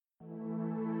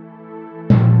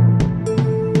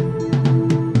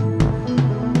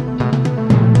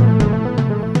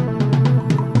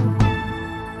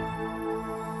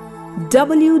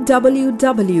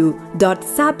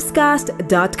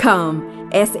www.sabscast.com.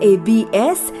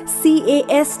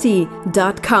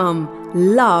 sabscast.com.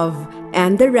 Love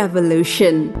and the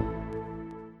Revolution.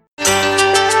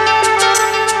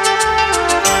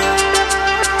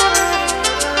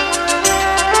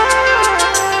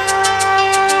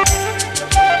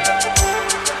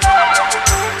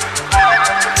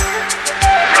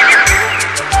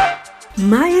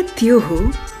 माया त्यो हो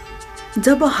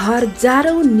जब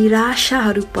हजारौं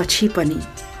निराशाहरू पछि पनि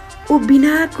ओ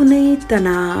बिना कुनै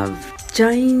तनाव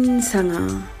चैनसँग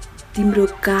तिम्रो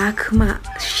काखमा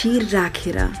शिर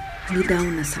राखेर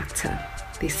निदाउन सक्छ।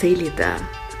 त्यसैले त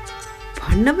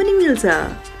भन्न पनि मिल्छ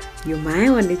यो माया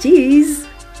भन्ने चिज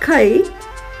खै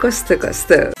कस्तो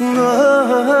कस्तो।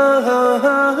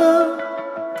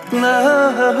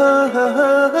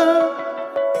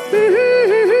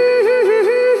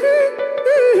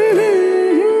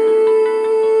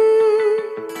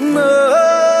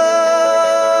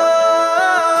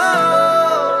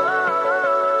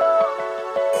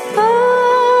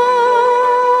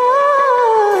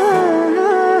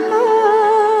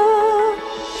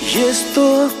 यस्तो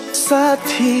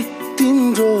साथी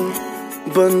तिम्रो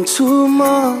बन्छु म,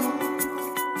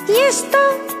 यस्तो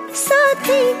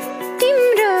साथी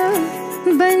तिम्रो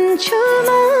बन्छु म।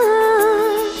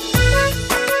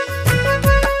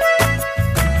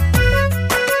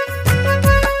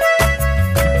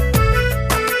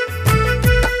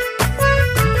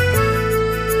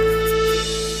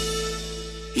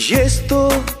 यस्तो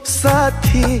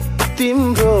साथी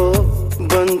तिम्रो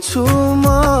बन्छु म,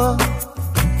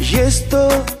 यस्तो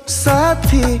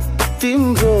साथी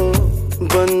तिम्रो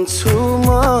बन्छु म,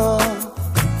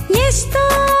 यस्तो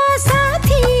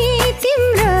साथी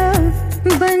तिम्रो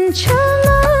बन्छु म,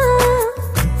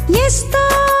 यस्तो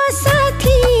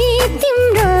साथी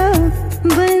तिम्रो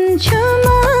बन्छु म।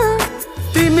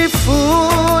 तिमी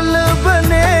फूल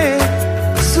बने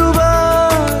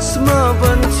सुवास म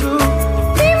बन्छु,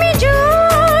 तिमी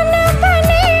जुन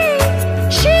बने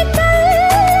शीतल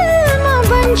म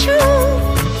बन्छु।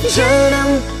 जन्म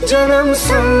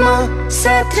जन्मसम्म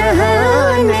साथ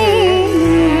रहने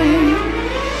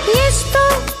यस्तो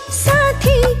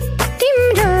साथी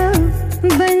तिम्रो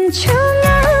बन्छु म,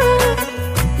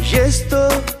 यस्तो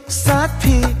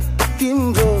साथी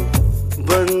तिम्रो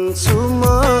बन्छु म।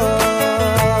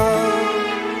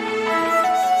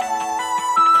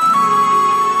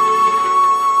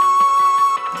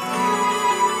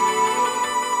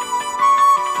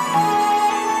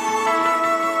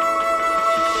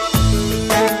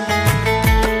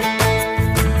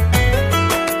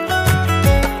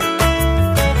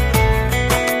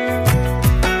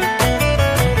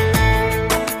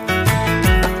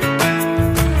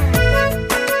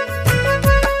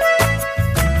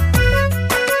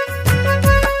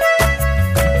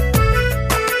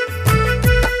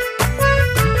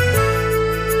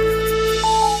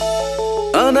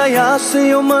 अनायास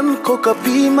यो मनको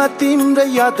कपीमा तिम्रो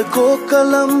यादको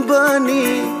कलम बनी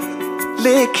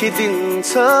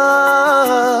लेखिदिन्छ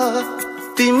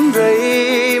तिम्रै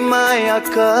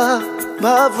मायाका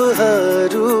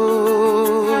भावहरू।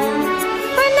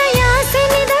 अनायास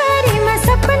निधारमा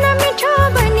सपना मिठो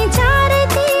बनी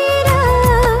चारैतिर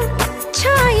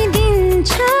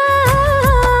छाइदिन्छ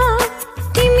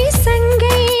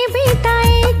तिमीसँगै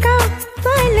बिताएका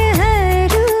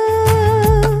पलहरू।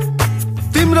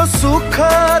 तिम्रो सुख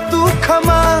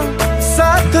दुःखमा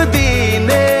साथ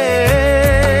दिने,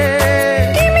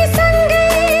 तिमीसँगै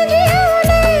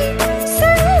जिउने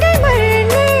सँगै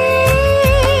मर्ने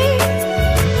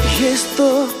यस्तो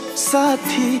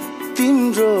साथी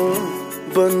तिम्रो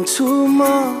बन्छु म,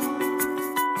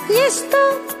 यस्तो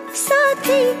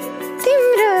साथी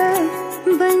तिम्रो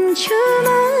बन्छु म।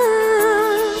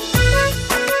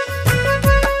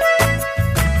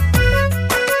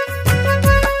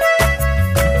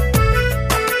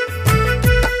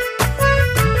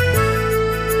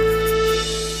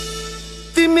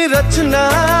 तिमी रचना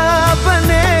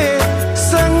बने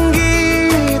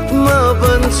संगीत म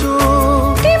बन्छु,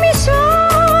 तिमी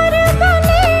स्वर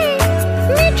बने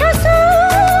मिठो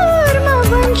स्वर म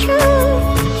बन्छु।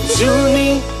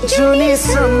 जुनी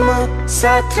जुनीसम्म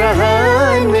साथ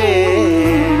रहने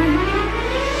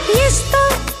यस्तो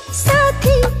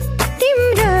साथी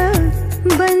तिम्रो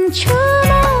बन्छु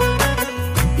म,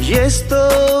 यस्तो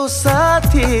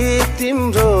साथी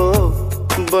तिम्रो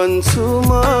बन्छु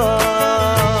म।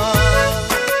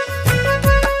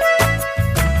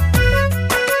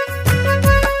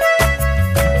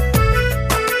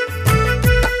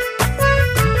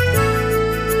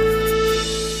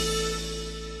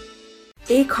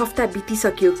 एक हफ्ता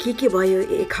बितिसक्यो के भयो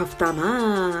एक हफ्तामा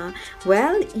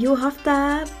वेल यो हफ्ता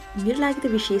मेरो लागि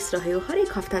त विशेष रह्यो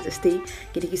हरेक हफ्ता जस्तै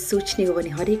किनकि सोच्ने हो भने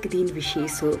हरेक दिन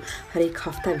विशेष हो हरेक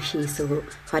हफ्ता विशेष हो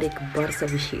हरेक वर्ष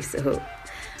विशेष हो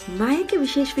मायाका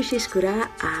विशेष कुरा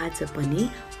आज पनि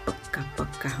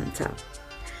पक्का हुन्छ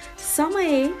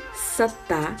समय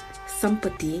सत्ता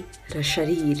सम्पत्ति र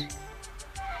शरीर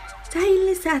चाहे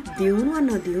यसले साथ दिउन् वा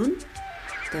नदिउन्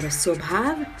तर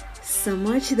स्वभाव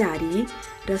समझदारी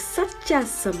र सच्चा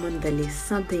सम्बन्धले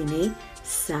सधैँ नै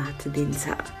साथ दिन्छ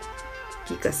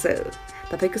के कसो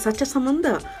तपाईको सच्चा सम्बन्ध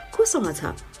कोसँग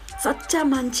छ सच्चा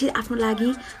मान्छे आफ्नो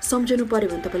लागि सम्झनु पर्यो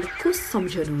भने तपाईले को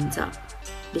सम्झनुहुन्छ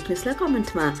लेख्नुस् ल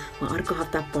कमेन्टमा म अर्को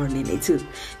हप्ता पढ्ने नै छु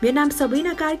मेरो नाम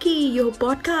सबिना कार्की यो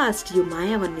पडकास्ट यो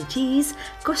माया भन्ने चीज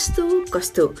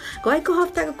कस्तो गएको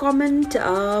हप्ताको कमेन्ट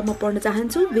म पढ्न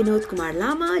चाहन्छु विनोद कुमार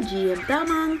लामा जीएम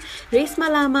तामाङ रेशमा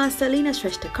लामा सलिना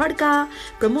श्रेष्ठ खड्का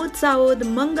प्रमोद साउद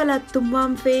मङ्गला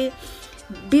तुम्बाम्फे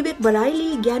विवेक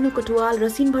बराइली ज्ञानु कटुवाल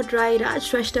रसिन भट्टराई राज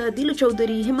श्रेष्ठ दिलु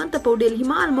चौधरी हेमन्त पौडेल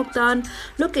हिमाल मुक्तान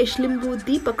लोकेश लिम्बू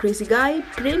दीपक रेसीगाई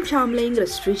प्रेम चामलिङ र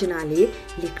सृजनाले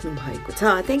लेख्नु भएको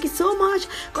छ थ्याङ्क यू सो मच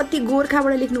कति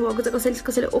गोर्खाबाट लेख्नु भएको छ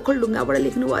कसैले ओखलढुङ्गाबाट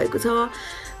लेख्नु भएको छ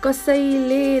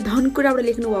कसैले धनकुराबाट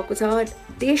लेख्नु भएको छ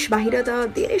देश बाहिर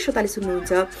त धेरै श्रोताले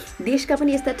सुन्नुहुन्छ देशका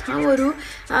पनि यस्ता ठाउँहरू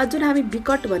जुन हामी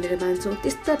विकट भनेर मान्छौँ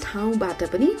त्यस्ता ठाउँबाट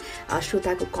पनि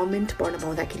श्रोताको कमेन्ट पढ्न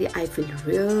पाउँदाखेरि आई फिल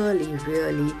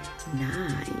रियली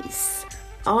नाइस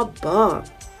अब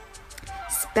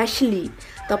स्पेशली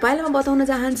तपाईलाई म बताउन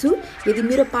चाहन्छु यदि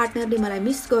मेरो पार्टनरले मलाई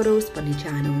मिस गरोस् भन्ने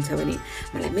चाहनुहुन्छ भने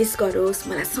मलाई मिस गरोस्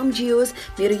मलाई सम्झियोस्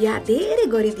मेरो याद धेरै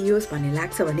गरिदियोस् भन्ने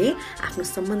लाग्छ भने आफ्नो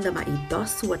सम्बन्धमा यी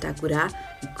 10 वटा कुरा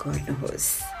गर्नुहोस्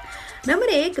नम्बर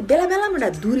 1 बेला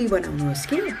दूरी बनाउनुहोस्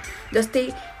के जस्तै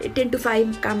 10 to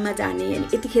 5 काममा जाने अनि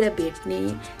यतिखेर भेट्ने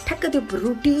ठ्याक्क त्यो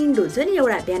रुटिन हुन्छ नि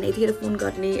एउटा बिहान यतिखेर फोन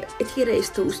गर्ने यतिखेर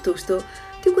यस्तो उस्तो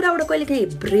त्यो कुराबाट कहिलेकाहीँ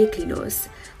ब्रेक लिनुहोस्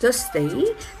जस्तै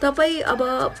तपाईँ अब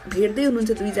भेट्दै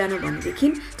हुनुहुन्छ दुईजना भनेदेखि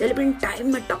जहिले पनि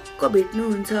टाइममा टक्क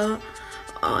भेट्नुहुन्छ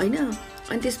होइन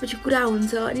अनि त्यसपछि कुरा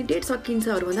हुन्छ अनि डेट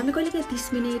सकिन्छहरू भन्दा पनि कहिलेकाहीँ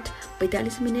 30 मिनट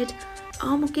 45 मिनट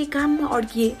म केही काममा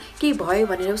अड्किएँ केही भयो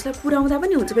भनेर उसलाई पुर्याउँदा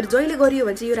पनि हुन्छ फेरि जहिले गरियो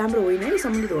भने चाहिँ यो राम्रो होइन है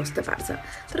सम्बन्ध ध्वस्त पार्छ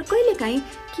तर कहिलेकाहीँ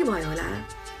के भयो होला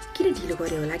किन ढिलो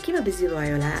गर्यो होला किन बिजी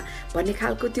भयो होला भन्ने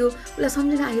खालको त्यो उसलाई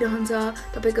सम्झना आइरहन्छ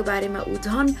तपाईँको बारेमा ऊ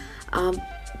झन्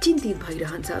चिन्तित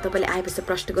भइरहन्छ तपाईँले आएपछि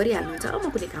प्रश्न गरिहाल्नुहुन्छ म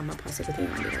कुनै काममा फसेको थिएँ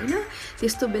भनेर होइन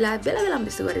त्यस्तो बेलामा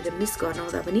त्यस्तो गरेर मिस गर्न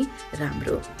आउँदा पनि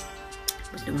राम्रो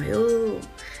बुझ्नुभयो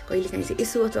कहिलेकाहीँ चाहिँ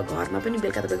यसो अथवा घरमा पनि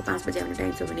बेलुका तपाईँको 5 बजे आउने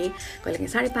टाइम छ भने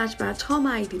कहिलेकाहीँ 5:30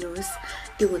 6मा आइदिनुहोस्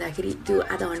त्यो हुँदाखेरि त्यो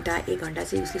आधा घन्टा 1 घन्टा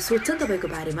चाहिँ उसले सोध्छ नि तपाईँको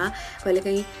बारेमा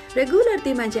कहिलेकाहीँ रेगुलर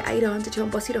त्यो मान्छे आइरहन्छ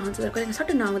छेउमा बसिरहन्छ तर कहिलेकाहीँ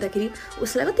सट्ट नआउँदाखेरि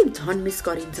उसलाई कति झन् मिस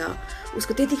गरिन्छ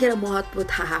उसको त्यतिखेर महत्त्व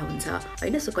थाहा हुन्छ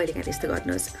होइन सो कहिलेकाहीँ त्यस्तो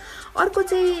गर्नुहोस् अर्को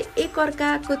चाहिँ एक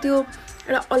अर्काको त्यो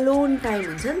एउटा अलोन टाइम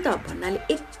हुन्छ नि त भन्नाले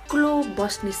एक्लो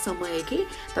बस्ने समय कि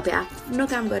तपाईँ आफ्नो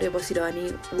काम गरेर बसिरहने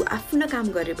ऊ आफ्नो काम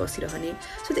गरेर बसिरहने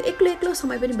सो त्यो एक्लो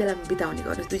समय पनि बेलामा बिताउने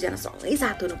गर्नुहोस् दुईजना सँगै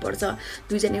साथ हुनुपर्छ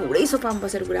दुईजना एउटै सोफामा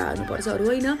बसेर कुरा गर्नुपर्छ अरू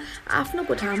होइन आफ्नो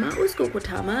कोठामा उसको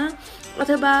कोठामा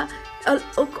अथवा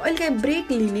कहिलेकाहीँ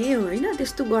ब्रेक लिने होइन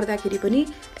त्यस्तो गर्दाखेरि पनि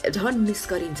झन् मिस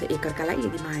गरिन्छ एकअर्कालाई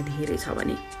यदि माया धेरै छ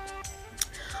भने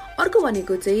अर्को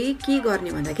भनेको चाहिँ के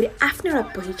गर्ने भन्दाखेरि आफ्नो एउटा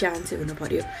पहिचान चाहिँ हुनु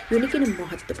पर्यो यो निकै नै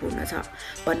महत्त्वपूर्ण छ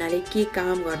भन्नाले के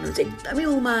काम गर्नुहुन्छ एकदमै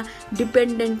उमा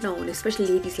डिपेन्डेन्ट नहुने स्पेसली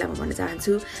लेडिजलाई म भन्न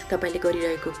चाहन्छु तपाईँले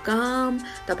गरिरहेको काम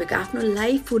तपाईँको आफ्नो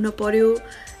लाइफ हुनु पर्यो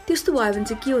त्यस्तो भयो भने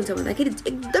चाहिँ के हुन्छ भन्दाखेरि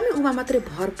एकदमै उमा मात्रै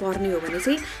भर पर्ने हो भने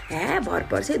चाहिँ भर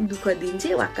पर्छ दुःख दिन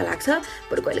चाहिँ वाक्क लाग्छ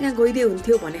बरु कहिलेकाहीँ गइदिए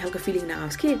हुन्थ्यो भन्ने खालको फिलिङ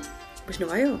नआओस् कि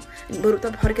बुझ्नुभयो बरु त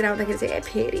फर्केर आउँदाखेरि चाहिँ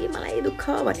फेरि मलाई दुःख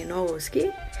भन्ने नहोस् कि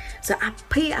सो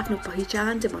आफै आफ्नो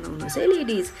पहिचान चाहिँ बनाउनुहोस् है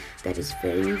ladies that is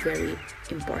very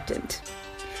important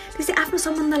त्यसै आफ्नो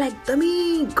सम्बन्धलाई एकदमै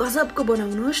गजबको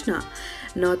बनाउनुहोस्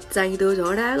नचाहिँदो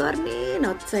झगडा गर्ने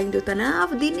नचाहिँदो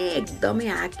तनाव दिने एकदमै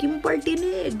हाकिम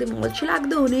पल्टिने एकदमै अल्छी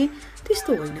लाग्दो हुने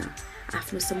त्यस्तो होइन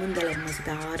आफ्नो सम्बन्धलाई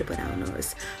मजेदार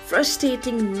बनाउनुहोस्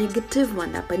फ्रस्ट्रेटिङ नेगेटिभ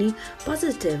भन्दा पनि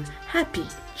पोजिटिभ ह्याप्पी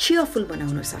चियरफुल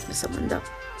बनाउनुहोस् आफ्नो सम्बन्ध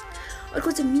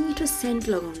अर्को चाहिँ मिठो सेन्ट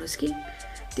लगाउनुहोस् कि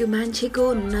त्यो मान्छेको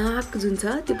नाक जुन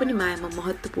छ त्यो पनि मायामा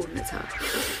महत्त्वपूर्ण छ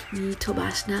मिठो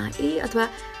बास्ना अथवा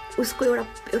उसको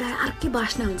एउटा अर्कै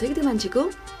बास्ना हुन्छ कि त्यो मान्छेको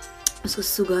उसको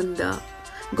सुगन्ध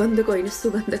गन्धको होइन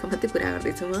सुगन्धको मात्रै कुरा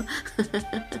गर्दैछु म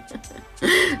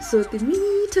सो त्यो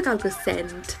मिठो खालको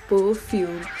सेन्ट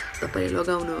परफ्युम तपाईँले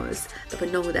लगाउनुहोस्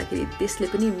तपाईँ नहुँदाखेरि त्यसले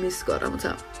पनि मिस गराउँछ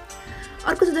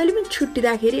अर्को चाहिँ जहिले पनि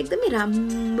छुट्टिँदाखेरि एकदमै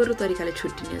राम्रो तरिकाले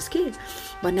छुट्टिनुहोस् कि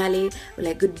भन्नाले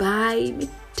उसलाई गुड बाई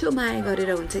मिठो माया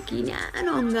गरेर हुन्छ कि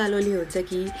न्यानो अङ्गालोले हुन्छ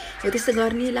कि हो त्यस्तो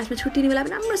गर्ने लास्टमा छुट्टिने बेला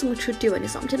पनि राम्रोसँग छुट्टियो भने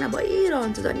सम्झना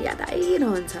भइरहन्छ झन् याद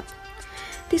आइरहन्छ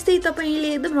त्यस्तै तपाईँले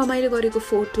एकदम रमाइलो गरेको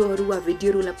फोटोहरू वा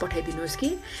भिडियोहरूलाई पठाइदिनुहोस् कि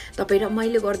तपाईँ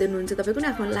रमाइलो गर्दै हुनुहुन्छ तपाईँको पनि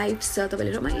आफ्नो लाइफ छ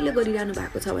तपाईँले रमाइलो गरिरहनु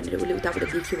भएको छ भनेर उसले उताबाट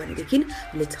देख्यो भनेदेखि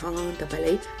उसले छन्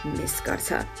तपाईँलाई मिस गर्छ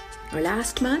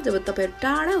लास्टमा जब तपाईँहरू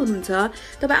टाढा हुनुहुन्छ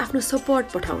तपाईँ आफ्नो सपोर्ट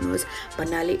पठाउनुहोस्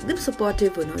भन्नाले एकदम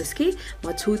सपोर्टिभ हुनुहोस् कि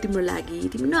म छु तिम्रो लागि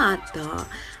तिम्रो नआत्त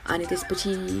अनि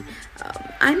त्यसपछि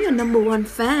I am your number 1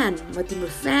 fan म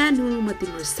तिम्रो फ्यान हुँ म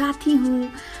तिम्रो साथी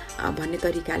हुँ भन्ने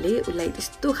तरिकाले उसलाई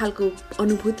त्यस्तो खालको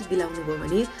अनुभूति दिलाउनु भयो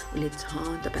भने उसले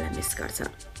झन् तपाईँलाई मिस गर्छ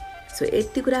सो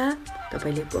यति कुरा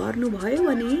तपाईँले गर्नुभयो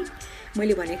भने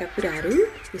मैले भनेका कुराहरू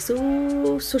यसो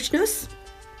सोच्नुहोस्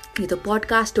यो त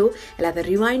पोडकास्ट हो यसलाई त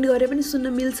रिमाइन्ड गरेर पनि सुन्न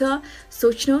मिल्छ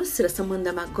सोच्नुहोस् र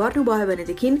सम्बन्धमा गर्नुभयो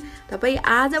भनेदेखि तपाईँ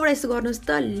आजबाट यसो गर्नुहोस्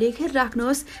त लेखेर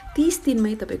राख्नुहोस् 30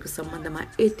 दिनमै तपाईँको सम्बन्धमा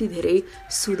यति धेरै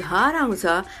सुधार आउँछ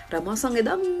र मसँगै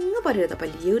दङ्ग परेर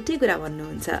तपाईँले एउटै कुरा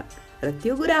भन्नुहुन्छ र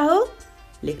त्यो कुरा हो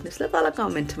लेख्नुहोस् ल तल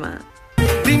कमेन्टमा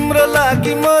तिम्रो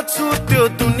लागि म छु त्यो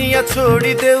दुनिया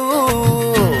छोडिदेऊ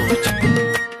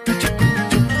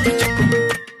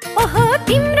ओहो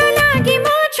तिम्रो लागि म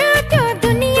छु त्यो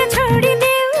दुनिया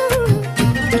छोडिदेऊ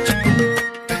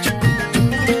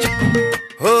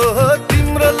हो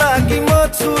तिम्रो लागि म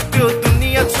छु त्यो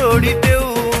दुनिया छोडिदेऊ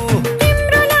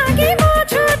तिम्रो लागि म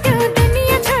छु त्यो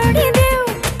दुनिया छोडिदेऊ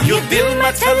यो दिलमा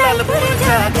छलाल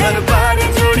पुर्जा घरबार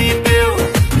जोडिदेऊ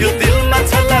यो दिलमा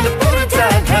छलाल पुर्जा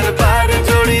घरबार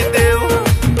जोडिदेऊ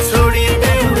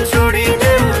छोडिदेऊ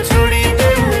छोडिदेऊ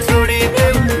छोडिदेऊ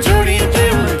छोडिदेऊ जोडिदेऊ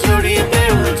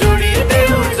जोडिदेऊ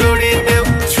जोडिदेऊ जोडिदेऊ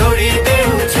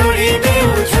छोडिदेऊ छोडिदेऊ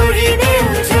छोडिदेऊ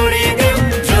छोडिदेऊ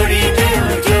जोडिदेऊ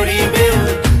जोडिदेऊ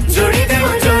जोडिदेऊ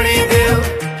जोडिदेऊ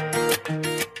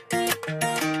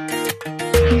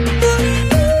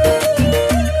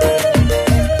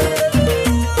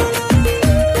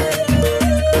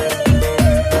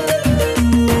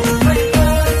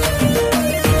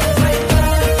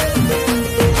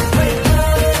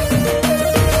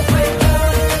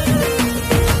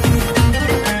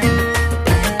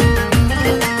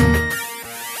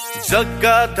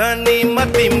जग्गा धनीमा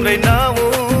तिम्रै नाउँ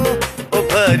ओ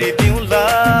भरिदिउँला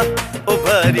ओ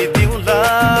भरिदिउँला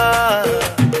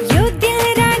यो दिल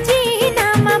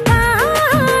राजीनामा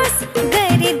पास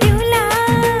गरिदिउँला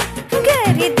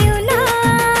गरिदिउँला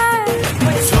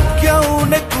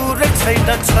झुक्याउने कुरै छैन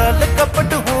छल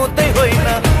कपट हुँदै होइन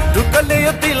ढुकले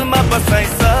यो दिलमा बसाइ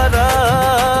सारा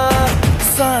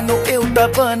सानो एउटा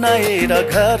बनाएर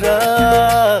घर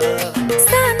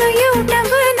सानो एउटा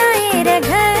बनाएर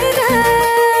घर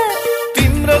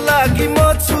तिम्रो लागि म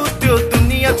छु त्यो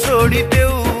दुनिया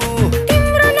छोडिदेऊ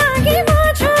तिम्रो लागि म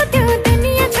छु त्यो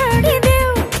दुनिया छोडिदेऊ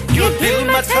यो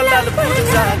दिलमा छलाल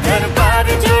पुर्जा घरबार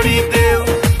जोडिदेऊ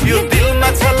यो दिलमा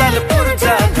छलाल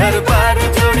पुर्जा घरबार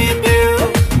जोडिदेऊ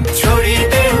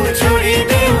छोडिदेऊ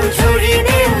छोडिदेऊ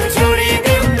छोडिदेऊ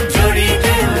छोडिदेऊ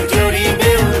जोडिदेऊ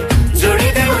जोडिदेऊ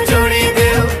जोडिदेऊ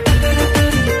जोडिदेऊ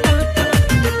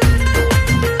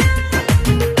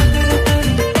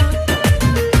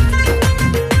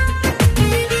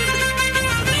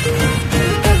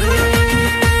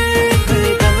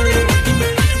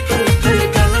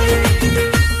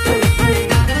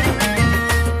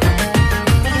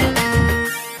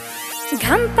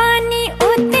घाम पानी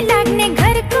ओत लाग्ने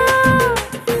घरको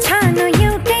छानो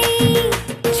एउटै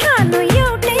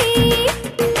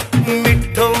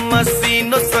मिठो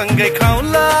मसिनो सँगै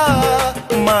खाउला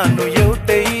मानु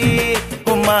एउटै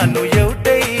ओ मानु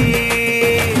एउटै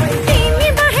तिमी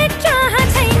बाहेक चाह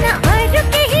छैन अरू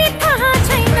केही थाहा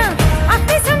छैन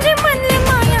आफै सम्झे मनले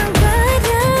माया गर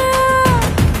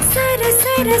सर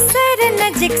सर सर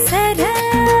नजिक सर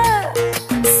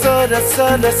सर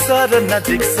सर सर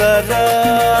नजिक सर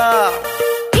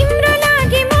तिम्रो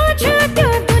लागि म छु त्यो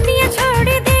दुनिया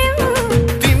छोडिदेऊ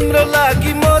तिम्रो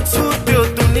लागि म छु त्यो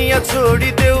दुनिया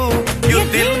छोडिदेऊ यो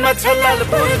दिलमा छलाल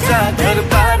पुर्जा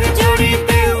घरबार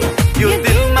जोडिदेऊ यो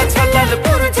दिलमा छलाल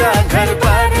पुर्जा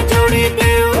घरबार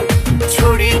जोडिदेऊ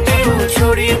छोडिदेऊ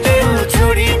छोडिदेऊ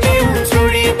छोडिदेऊ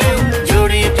छोडिदेऊ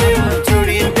जोडिदेऊ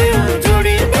जोडिदेऊ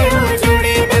जोडिदेऊ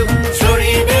जोडिदेऊ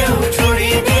छोडिदेऊ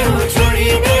छोडिदेऊ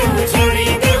छोडिदेऊ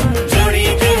जोडिदेऊ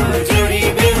जोडिदेऊ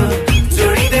जोडिदेऊ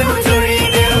जोडिदेऊ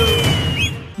जोडिदेऊ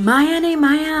माया नै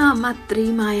माया मात्रै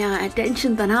माया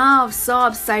टेन्सन तनाव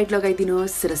सब साइड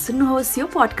लगाइदिनुहोस् र सुन्नुहोस् यो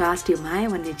पोडकास्ट यो माया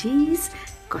भन्ने चिज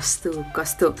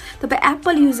कस्तो तपाईँ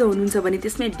एप्पल युजर हुनुहुन्छ भने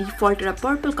त्यसमै डिफल्ट र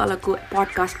पर्पल कलरको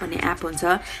पडकास्ट भन्ने एप हुन्छ,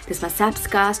 त्यसमा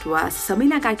स्याप्सकास्ट वा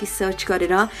समिना कार्की सर्च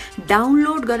गरेर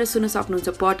डाउनलोड गरेर सुन्न सक्नुहुन्छ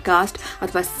पडकास्ट,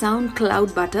 अथवा साउन्ड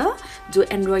क्लाउडबाट जो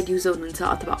एन्ड्रोइड युजर हुनुहुन्छ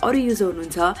अथवा अरू युजर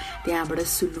हुनुहुन्छ त्यहाँबाट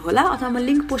सुन्नुहोला। अथवा म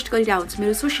लिङ्क पोस्ट गरिरहेको हुन्छु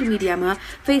मेरो सोसियल मिडियामा,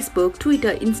 फेसबुक,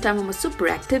 ट्विटर, इन्स्टामा म सुपर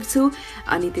एक्टिभ छु।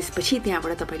 अनि त्यसपछि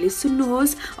त्यहाँबाट तपाईँले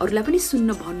सुन्नुहोस्, अरूलाई पनि सुन्न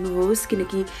भन्नुहोस्,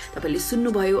 किनकि तपाईँले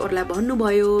सुन्नुभयो, अरूलाई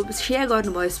भन्नुभयो, सेयर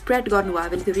गर्नुभयो, स्प्रेड गर्नुभयो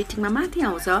भने त्यो रेटिङमा माथि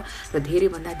आउँछ र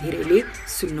धेरैभन्दा धेरैले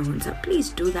सुन्नुहुन्छ। Please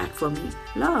do that for me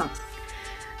ल।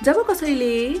 जब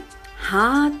कसैले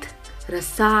हात र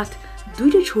साथ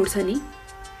दुइटै छोड्छ नि,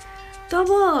 तब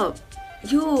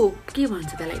यो के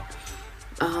भन्छ त्यसलाई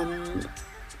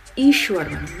ईश्वर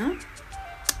भनौँ न,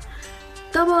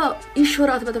 तब ईश्वर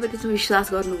अथवा तपाईँ त्यसमा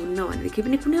विश्वास गर्नुहुन्न भनेदेखि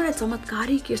पनि कुनै एउटा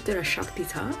चमत्कारिक यस्तो एउटा शक्ति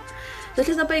छ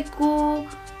जसले तपाईँको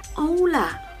औँला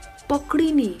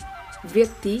पक्रिने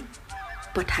व्यक्ति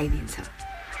पठाइदिन्छ।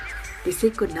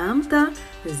 त्यसैको नाम त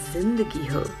जिन्दगी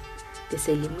हो।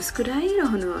 त्यसैले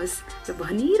मुस्कुराइरहनुहोस् र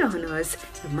भनिरहनुहोस्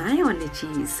माया भन्ने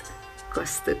चिज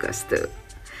कस्तो।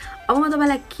 अब म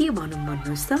तपाईँलाई के भनौँ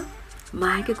भन्नुहोस् त,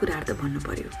 मायाकै कुराहरू त भन्नु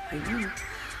पर्यो होइन।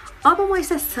 अब म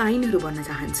यस्ता साइनहरू भन्न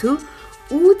चाहन्छु।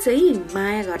 ऊ चाहिँ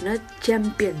माया गर्न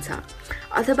च्याम्पियन छ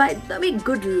अथवा एकदमै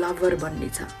गुड लभर बन्ने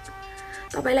छ,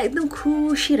 तपाईँलाई एकदम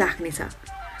खुसी राख्नेछ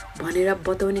भनेर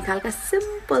बताउने खालका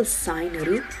सिम्पल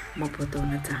साइनहरू म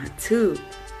बताउन चाहन्छु।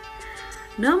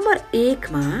 नम्बर 1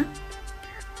 मा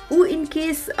ऊ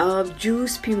इनकेस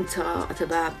जुस पिउँछ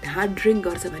अथवा हार्ड ड्रिङ्क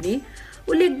गर्छ भने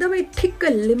उसले एकदमै ठिक्क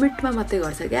लिमिटमा मात्रै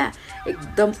गर्छ क्या,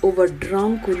 एकदम ओभर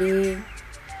ड्रङ्क हुने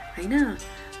होइन।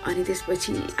 अनि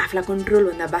त्यसपछि आफूलाई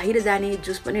कन्ट्रोलभन्दा बाहिर जाने,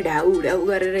 जुस पनि ढाउ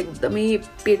गरेर एकदमै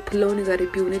पेट फुल्लाउने गरेर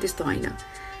पिउने त्यस्तो होइन।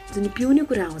 जुन पिउने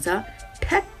कुरा आउँछ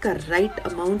ठ्याक्क राइट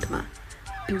अमाउन्टमा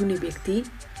पिउने व्यक्ति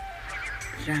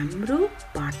राम्रो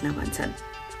पार्टनर भन्छन्।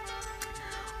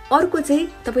 अर्को चाहिँ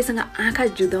तपाईँसँग आँखा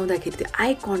जुदाउँदाखेरि, त्यो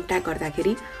आई कन्ट्याक्ट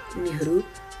गर्दाखेरि उनीहरू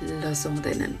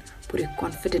लजाउँदैनन्, पुरै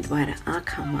कन्फिडेन्ट भएर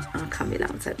आँखामा आँखा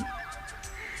मिलाउँछन्।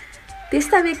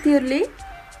 त्यस्ता व्यक्तिहरूले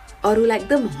अरूलाई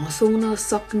एकदम हँसाउन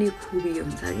सक्ने खुबी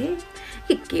हुन्छ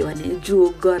के भने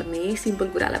जोक गर्ने, सिम्पल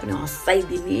कुरालाई पनि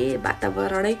हँसाइदिने,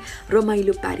 वातावरणै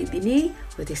रमाइलो पारिदिने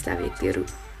हो त्यस्ता व्यक्तिहरू।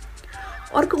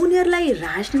 अर्को उनीहरूलाई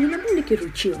राजनीतिमा पनि निकै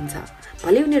रुचि हुन्छ।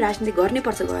 भले उनीहरू राजनीति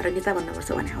गर्नैपर्छ, गएर नेता बन्नुपर्छ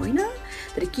भने होइन,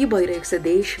 तर के भइरहेको छ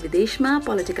देश विदेशमा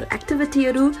पोलिटिकल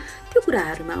एक्टिभिटीहरू, त्यो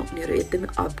कुराहरूमा उनीहरू एकदमै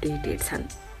अपडेटेड छन्।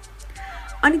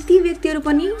 अनि ती व्यक्तिहरू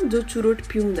पनि जो चुरोट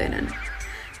पिउँदैनन्,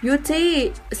 यो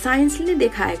चाहिँ साइन्सले नै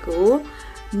देखाएको हो।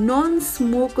 नन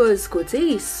स्मोकर्सको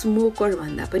चाहिँ स्मोकर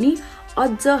भन्दा पनि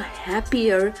अझ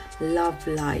ह्याप्पियर लभ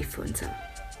लाइफ हुन्छ।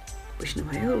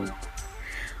 बुझ्नुभयो?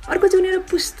 अर्को चाहिँ उनीहरू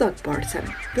पुस्तक पढ्छन्,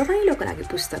 रमाइलोको लागि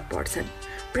पुस्तक पढ्छन्,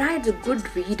 प्रायः जो गुड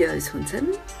रिडर्स हुन्छन्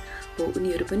हो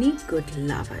उनीहरू पनि गुड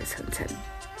लभर्स हुन्छन्।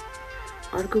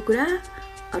 अर्को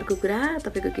कुरा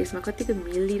तपाईँको केसमा कतिको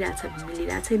मिलिरहेछ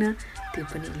छैन त्यो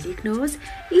पनि लेख्नुहोस्।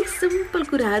 यी सिम्पल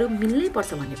कुराहरू मिल्नै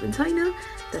पर्छ भन्ने पनि छैन,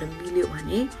 तर मिल्यो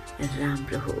भने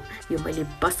राम्रो हो। यो मैले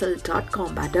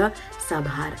bustle.com-बाट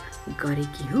सभार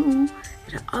गरेकी हुँ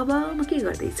र अब म के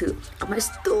गर्दैछु, अब म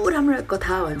यस्तो राम्रो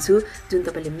कथा भन्छु जुन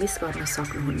तपाईँले मिस गर्न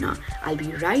सक्नुहुन्न। I'll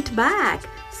be right back।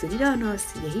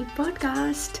 सुनिरहनुहोस् यही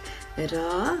पडकास्ट। र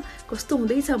कस्तो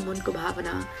हुँदैछ मनको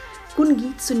भावना, कुन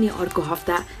गीत सुन्ने अर्को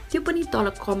हप्ता, त्यो पनि तल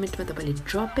कमेन्टमा तपाईँले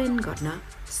ड्रप इन गर्न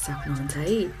सक्नुहुन्छ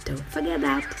है। Don't forget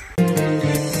that।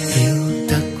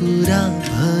 एउटा कुरा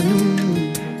भनौँ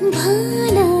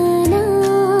भनना,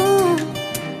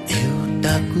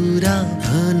 एउटा कुरा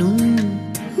भनौँ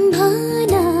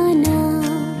भनना,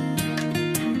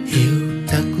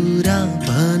 एउटा कुरा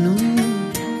भनौँ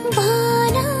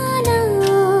भनना,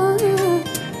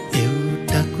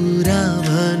 एउटा कुरा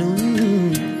भनौँ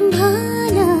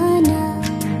भनना,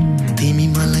 तिमी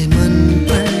मलाई मन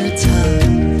पर्छ,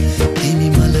 तिमी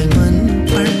मलाई मन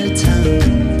पर्छ,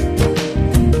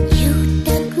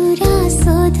 एउटा कुरा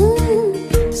सोधौँ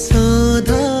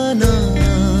सोधन,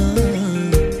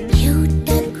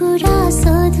 एउटा कुरा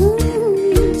सोधौँ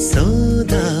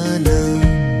सोधन,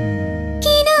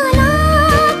 किन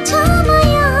लाग्छ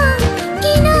माया,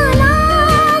 किन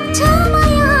लाग्छ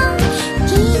माया,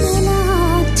 किन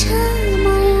लाग्छ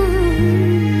माया।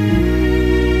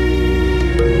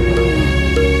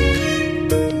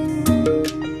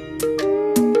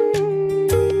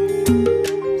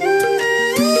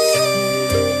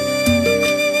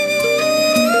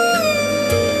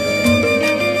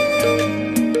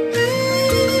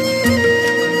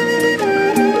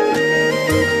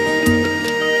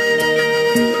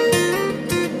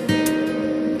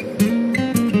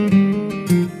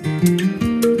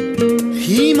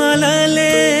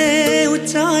 हिमालयले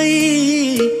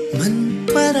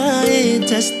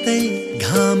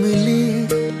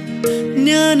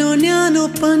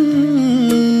दर्पण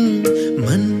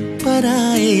मन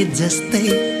पराए जस्तै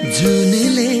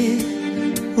जुनले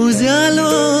उज्यालो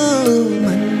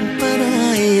मन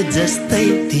पराए जस्तै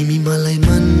तिमी मलाई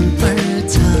मन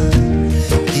पर्छ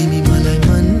तिमी मलाई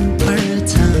मन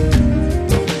पर्छ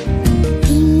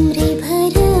तिम्रै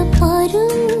भर परौँ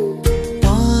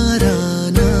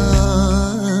परन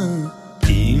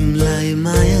तिमीलाई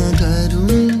माया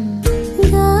गरौँ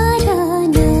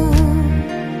गरन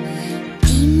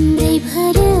तिम्रै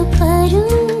भर परौँ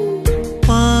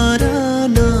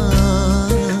परन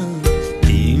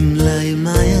तिमीलाई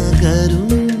माया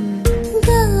गरौँ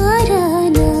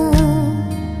गरन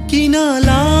किन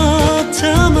लाग्छ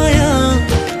माया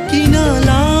किन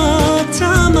लाग्छ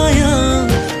माया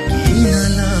किन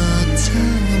लाग्छ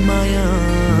माया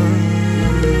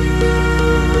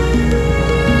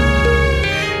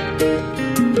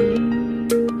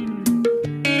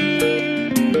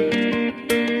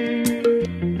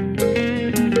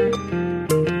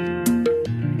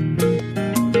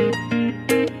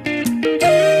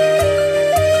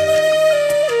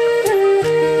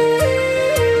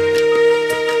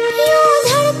यो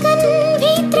धडकन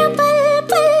भित्र पल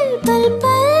पल पल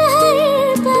पल हर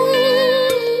पल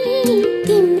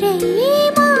तिम्रै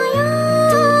माया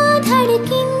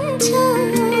धड्किन्छ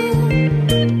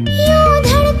यो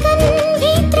धडकन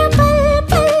भित्र पल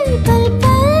पल पल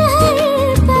पल हर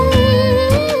पल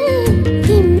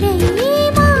तिम्रै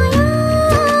माया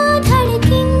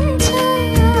धड्किन्छ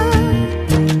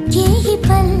केही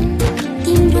पल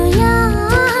तिम्रो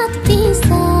याद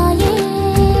बिसाए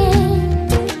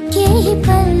केही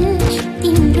पल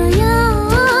तिम्रो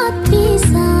याद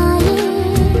बिसाए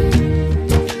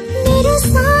मेरो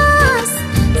सास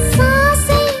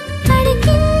सासै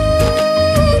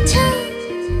अड्किन्छ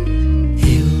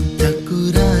एउटा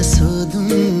कुरा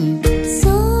सोधौँ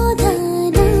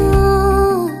सोधन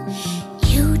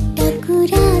एउटा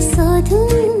कुरा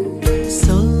सोधौँ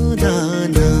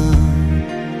सोधन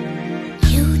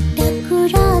एउटा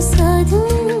कुरा सोधौँ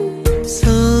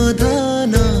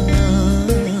सोधन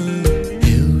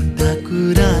एउटा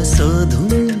कुरा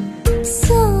सोधौँ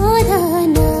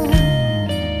सोधन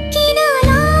किन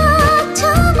लाग्छ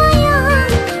माया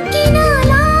किन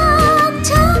लाग्छ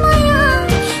माया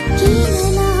किन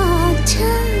लाग्छ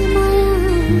माया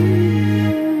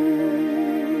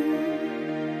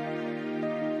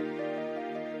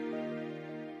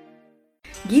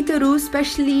गीतहरू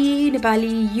स्पेसली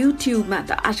नेपाली युट्युबमा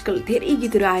त आजकल धेरै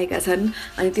गीतहरू आएका छन्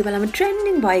अनि त्यो बेलामा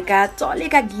ट्रेन्डिङ भएका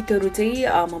चलेका गीतहरू चाहिँ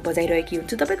म बजाइरहेकी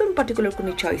हुन्छु तपाईँको पनि पर्टिकुलर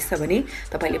कुनै चोइस छ भने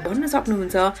तपाईँले भन्न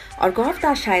सक्नुहुन्छ अर्को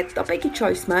हप्ता सायद तपाईँकै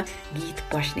चोइसमा गीत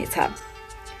बस्नेछ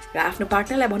र आफ्नो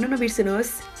पार्टनरलाई भन्न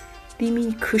नबिर्सनुहोस् तिमी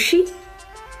खुसी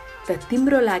त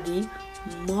तिम्रो लागि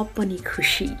म पनि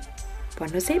खुसी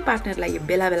भन्नुहोस् है पार्टनरलाई यो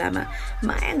बेला बेलामा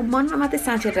माया मनमा मात्रै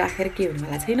साँचेर राखेर के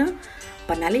हुनेवाला छैन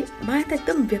भन्नाले माया त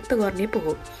एकदम व्यक्त गर्ने पो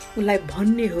हो उसलाई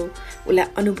भन्ने हो उसलाई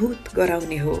अनुभूत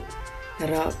गराउने हो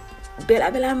र बेला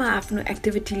बेलामा आफ्नो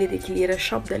एक्टिभिटीलेदेखि लिएर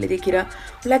शब्दले देखेर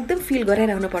उसलाई एकदम फिल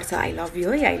गराइरहनुपर्छ आई लभ यु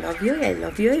है I love you I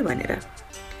love you है भनेर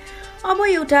अब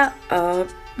एउटा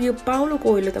यो पाउलो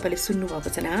कोएल्हो तपाईँले सुन्नुभएको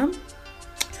छ नाम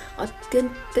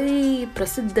अत्यन्तै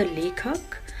प्रसिद्ध लेखक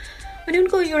अनि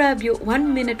उनको एउटा यो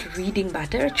 1 मिनट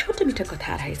रिडिङबाट छोटो मिठो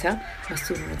कथा रहेछ म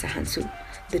सुन्न चाहन्छु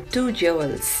द टु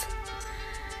जेवल्स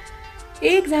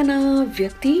एकजना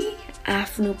व्यक्ति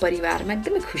आफ्नो परिवारमा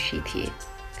एकदमै खुसी थिए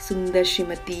सुन्दर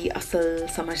श्रीमती असल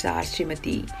समझदार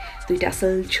श्रीमती दुईटा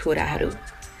असल छोराहरू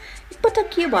एकपटक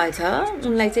के भएछ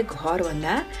उनलाई चाहिँ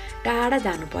घरभन्दा टाढा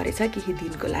जानु परेछ केही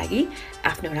दिनको लागि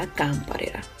आफ्नो एउटा काम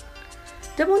परेर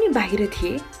जब उनी बाहिर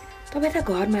थिए तब त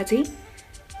घरमा चाहिँ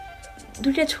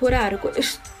दुईटा छोराहरूको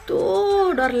यस्तो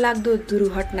डरलाग्दो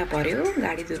दुर्घटना पर्यो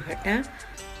गाडी दुर्घटना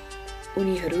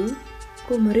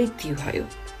उनीहरूको मृत्यु भयो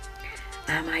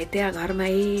आमा त्यहाँ घरमा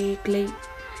एक्लै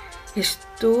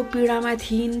यस्तो पीडामा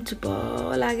थिइन् चुप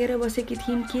लागेर बसेकी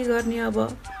थिइन् के गर्ने अब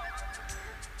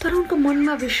तर उनको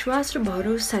मनमा विश्वास र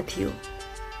भरोसा थियो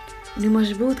उनी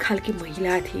मजबुत खालकी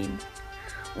महिला थिइन्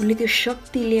उनले त्यो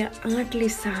शक्तिले आँटले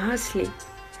साहसले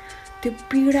त्यो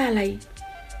पीडालाई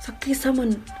सकेसम्म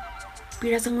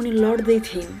पीडासँग उनी लड्दै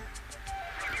थिइन्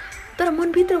तर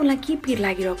मनभित्र उनलाई के पीड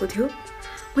लागिरहेको थियो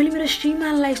मैले मेरो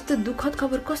श्रीमानलाई यस्तो दुःखद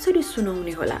खबर कसरी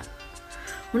सुनाउने होला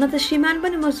हुन त श्रीमान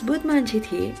पनि मजबुत मान्छे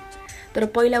थिए तर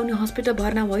पहिला उनी हस्पिटल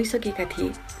भर्ना भइसकेका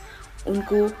थिए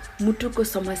उनको मुटुको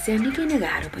समस्या निकै नै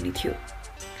गाह्रो पनि थियो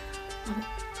अब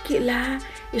के ला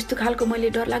यस्तो खालको मैले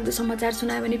डरलाग्दो समाचार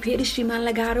सुनाएँ भने फेरि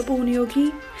श्रीमानलाई गाह्रो पो हुने हो कि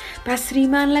पा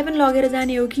श्रीमानलाई पनि लगेर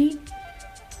जाने हो कि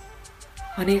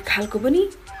भन्ने खालको पनि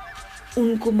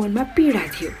उनको मनमा पीडा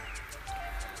थियो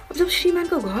अब जब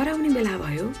श्रीमानको घर आउने बेला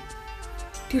भयो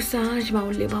त्यो साँझमा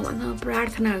उनले भगवानमा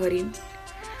प्रार्थना गरिन्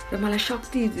र मलाई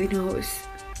शक्ति दिनुहोस्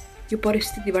यो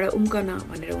परिस्थितिबाट उम्कन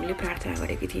भनेर उनले प्रार्थना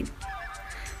गरेकी थिइन्।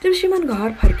 जब श्रीमान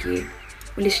घर फर्किए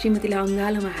उनले श्रीमतीलाई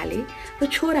अँगालोमा हाले र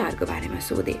छोराहरूको बारेमा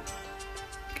सोधे।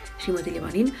 श्रीमतीले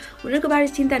भनिन् उनीहरूको बारे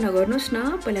चिन्ता नगर्नुहोस्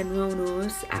न, पहिला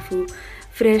नुहाउनुहोस्, आफू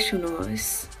फ्रेस हुनुहोस्।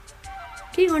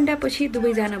 केही घन्टापछि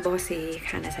दुवैजना बसे,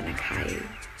 खानासाना खाए।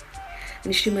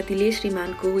 अनि श्रीमतीले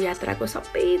श्रीमानको यात्राको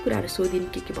सबै कुराहरू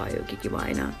सोधिन्, के भयो के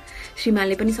भएन।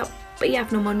 श्रीमानले पनि सबै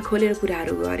आफ्नो मन खोलेर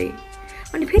कुराहरू गरे।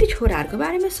 अनि फेरि छोराहरूको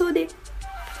बारेमा सोधे।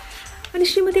 अनि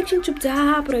श्रीमती एकछिन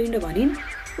चुपचाप रहिन् र भनिन्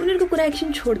उनीहरूको कुरा एकछिन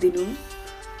छोडिदिनु,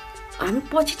 हामी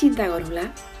पछि चिन्ता गरौँला,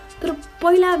 तर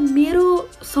पहिला मेरो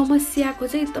समस्याको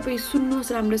चाहिँ तपाईँ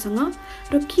सुन्नुहोस् राम्रोसँग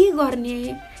र के गर्ने,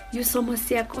 यो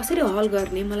समस्या कसरी हल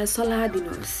गर्ने मलाई सल्लाह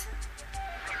दिनुहोस्।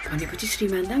 भनेपछि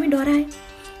श्रीमान त हामी डराए।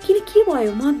 किन के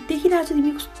भयो, म देखिरहेको छु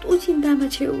तिमी कस्तो चिन्तामा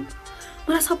छेउ,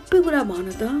 मलाई सबै कुरा भन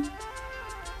त,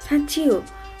 साँच्ची हो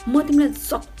म तिमीलाई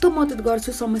सक्दो मद्दत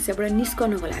गर्छु समस्याबाट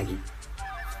निस्कनको लागि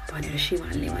भनेर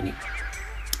श्रीमानले भने।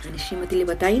 अनि श्रीमतीले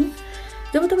बताइन्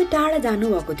जब तपाईँ टाढा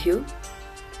जानुभएको थियो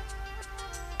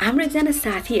हाम्रो एकजना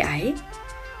साथी आए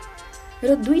र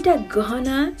 2टा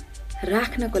गहना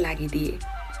राख्नको लागि दिए।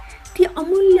 ती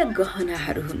अमूल्य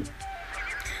गहनाहरू हुन्।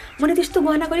 मैले त्यस्तो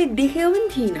गहना कहिले देखेको पनि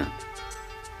थिइनँ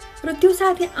र त्यो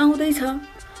साथी आउँदैछ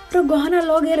र गहना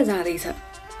लगेर जाँदैछ,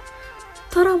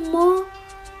 तर म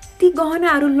ती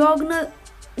गहनाहरू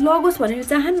लगोस् भनेर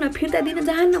चाहन्न, फिर्ता दिन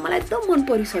चाहन्न, मलाई एकदम मन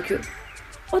परिसक्यो।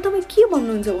 तपाईँ के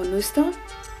भन्नुहुन्छ भन्नुहोस् त।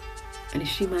 अनि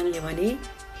श्रीमानले भने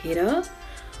हेर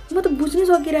म त बुझ्नु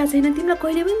सकिरहेको छैन, तिमीलाई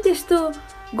कहिले पनि त्यस्तो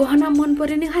गहना मन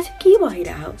परेन, खास के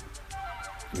भइरह।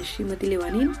 अनि श्रीमतीले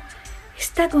भनिन्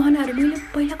यस्ता गहनाहरू मैले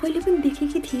पहिला कहिले पनि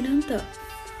देखेकी थिइनँ नि त।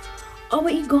 अब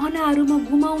यी गहनाहरू म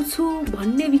गुमाउँछु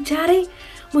भन्ने विचारै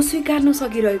म स्वीकार्न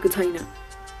सकिरहेको छैन।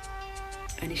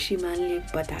 अनि श्रीमानले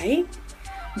बताए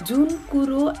जुन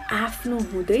कुरो आफ्नो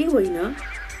हुँदै होइन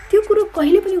त्यो कुरो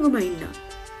कहिले पनि गुमाइन्न,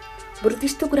 बरु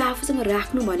त्यस्तो कुरा आफूसँग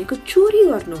राख्नु भनेको चोरी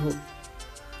गर्नु हो।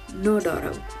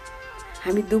 नडराऊ,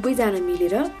 हामी दुवैजना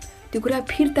मिलेर त्यो कुरा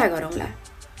फिर्ता गरौँला।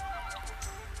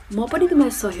 म पनि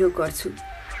तिमीलाई सहयोग गर्छु।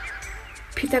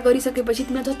 फिर्ता गरिसकेपछि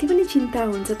तिमीलाई जति पनि चिन्ता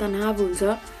हुन्छ, तनाव हुन्छ,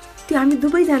 त्यो हामी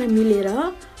दुवैजना मिलेर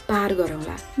पार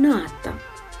गरौँला, नहात त।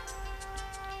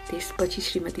 त्यसपछि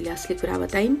श्रीमतीले असली कुरा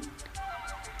बताइन्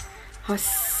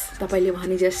हस् तपाईँले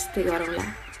भने जस्तै गरौँला।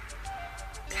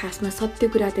 खासमा सत्य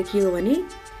कुरा त के हो भने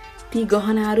ती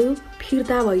गहनाहरू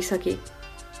फिर्ता भइसके,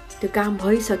 त्यो काम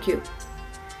भइसक्यो।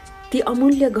 ती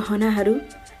अमूल्य गहनाहरू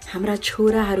हाम्रा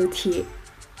छोराहरू थिए।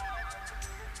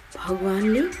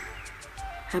 भगवानले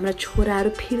हाम्रा छोराहरू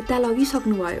फिर्ता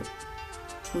लगिसक्नुभयो,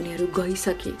 उनीहरू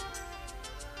गइसके।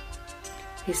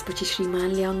 त्यसपछि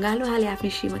श्रीमानले अँगालो हाले आफ्नो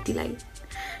श्रीमतीलाई।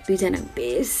 दुईजना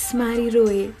बेसमारी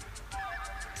रोए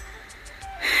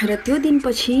र त्यो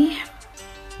दिनपछि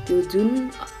त्यो जुन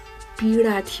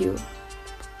पीडा थियो,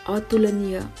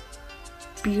 अतुलनीय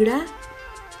पीडा,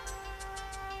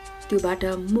 त्योबाट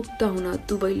मुक्त हुन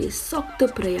दुवैले सक्दो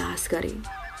प्रयास गरे।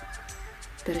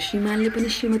 तर श्रीमानले पनि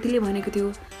श्रीमतीले भनेको थियो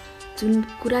जुन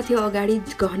कुरा थियो अगाडि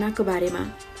गहनाको बारेमा,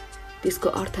 त्यसको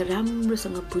अर्थ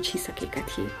राम्रोसँग बुझिसकेका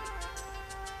थिए।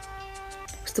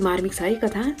 कस्तो मार्मिक छ है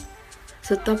कथा।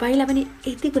 सो तपाईँलाई पनि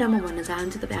यति कुरा म भन्न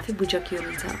चाहन्छु, तपाईँ आफै बुझकी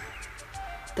हुनुहुन्छ।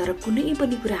 तर कुनै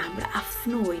पनि कुरा हाम्रो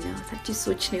आफ्नो होइन, साँच्चै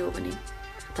सोच्ने हो भने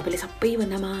तपाईँले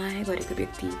सबैभन्दा माया गरेको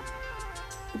व्यक्ति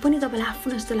ऊ पनि तपाईँलाई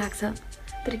आफ्नो जस्तो लाग्छ,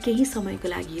 तर केही समयको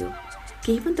लागि हो।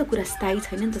 केही पनि त कुरा स्थायी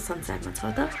छैन नि त संसारमा,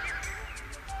 छ त।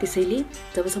 त्यसैले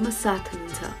जबसम्म साथ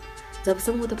हुनुहुन्छ,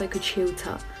 जबसम्म तपाईँको छेउ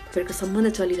छ, तपाईँको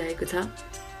सम्बन्ध चलिरहेको छ,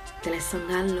 त्यसलाई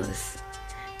सँगाल्नुहोस्।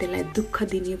 त्यसलाई दुःख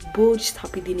दिने, बोझ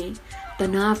थपिदिने,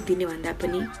 तनाव दिने भन्दा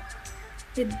पनि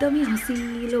एकदमै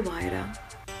हँसिलो भएर,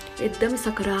 एकदमै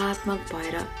सकारात्मक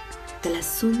भएर त्यसलाई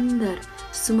सुन्दर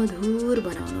सुमधुर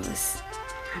बनाउनुहोस्।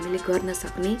 हामीले गर्न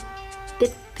सक्ने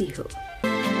त्यति हो।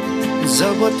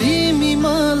 जब तिमी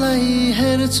मलाई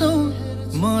हेर्छौ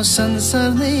म संसार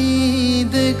नै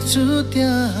देख्छु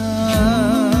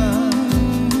त्यहाँ।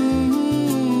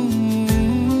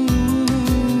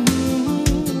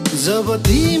 जब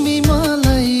तिमी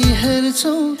मलाई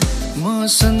हेर्छौ म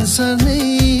संसार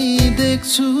नै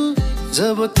देख्छु।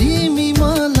 जब तिमी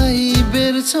मलाई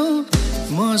बेर्छौ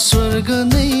म स्वर्ग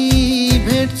नै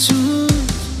भेट्छु।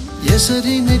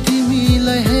 यसरी नै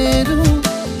तिमीलाई हेरौँ,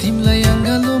 तिमीलाई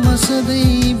अँगालोमा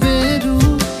सधैँ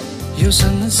बेरौँ, यो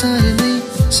संसार नै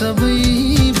सबै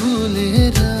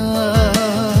भुलेर।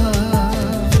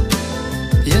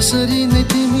 यसरी नै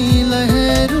तिमीलाई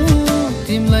हेरौँ,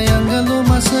 तिमीलाई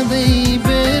अँगालोमा सधैँ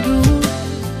बेरौँ,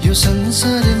 यो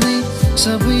संसार नै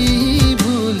सबै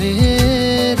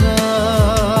भुलेर।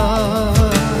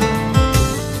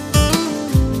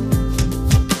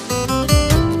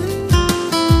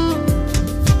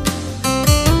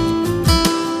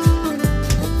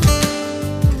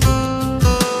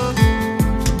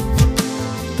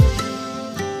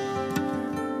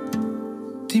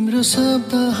 तिम्रो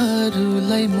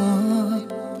शब्दहरूलाई म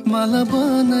माला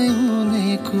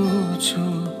बनाउनेको छु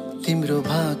तिम्रो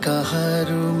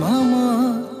भाकाहरूमा म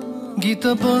गीत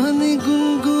बने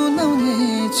गुनगुनाउने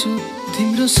छु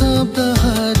तिम्रो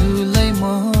शब्दहरूलाई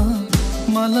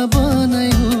म माला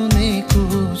बनाउनेको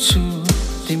छु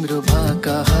तिम्रो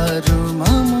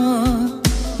भाकाहरूमा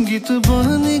म गीत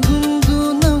बने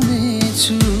गुनगुनाउने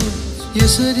छु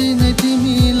यसरी नै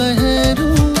तिमीलाई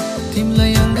हेरौँ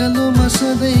तिमीलाई अङ्गालोमा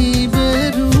सधैँ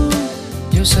बेरौँ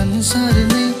यो संसार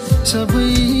नै सबै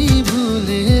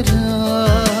भुलेर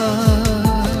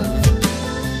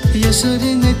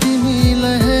यसरी नै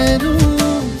तिमीलाई हेरौँ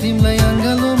तिमीलाई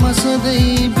अङ्गालोमा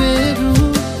सधैँ बेरौँ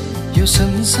यो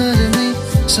संसार नै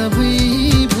सबै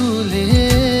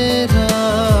भुलेर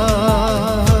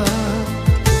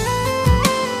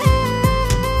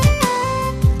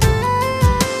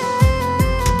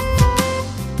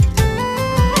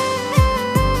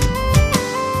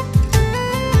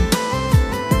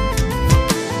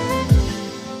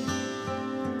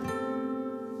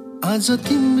आज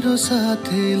तिम्रो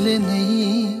साथले नै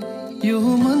यो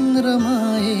मन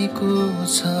रमाएको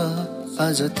छ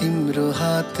आज तिम्रो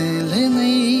हातले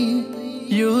नै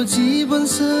यो जीवन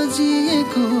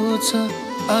सजिएको छ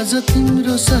आज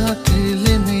तिम्रो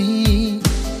साथले नै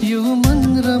यो मन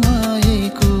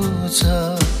रमाएको छ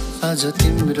आज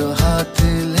तिम्रो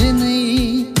हातले नै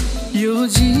यो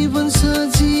जीवन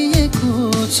सजिएको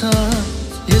छ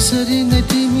यसरी नै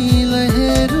तिमीलाई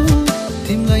हेरौँ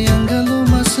तिमीलाई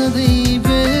अङ्गालोमा सधैँ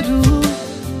बेरौँ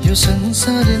यो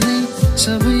संसार नै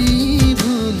सबै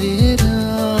भुलेर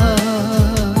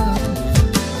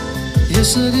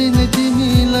यसरी नै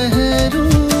तिमीलाई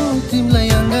हेरौँ तिमीलाई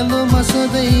अङ्गालोमा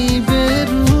सधैँ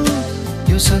बेरौँ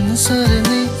यो संसार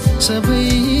नै सबै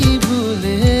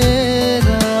भुलेर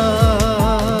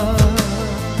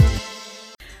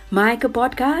मायाको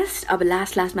पडकास्ट अब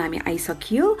लास्टमा हामी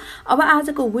आइसकियो। अब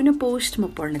आजको विनर पोस्ट म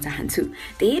पढ्न चाहन्छु।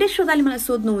 धेरै श्रोताले मलाई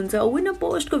सोध्नुहुन्छ विनर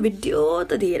पोस्टको भिडियो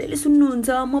त धेरैले सुन्नुहुन्छ,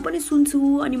 म पनि सुन्छु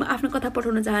अनि म आफ्नो कथा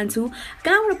पठाउन चाहन्छु,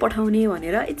 कहाँबाट पठाउने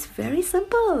भनेर। It's very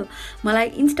simple. मलाई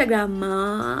इन्स्टाग्राममा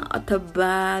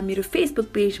अथवा मेरो फेसबुक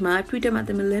पेजमा, ट्विटरमा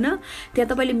त मिल्दैन, त्यहाँ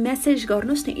तपाईँले मेसेज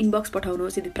गर्नुहोस् न, इनबक्स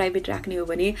पठाउनुहोस्। यदि प्राइभेट राख्ने हो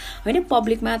भने होइन,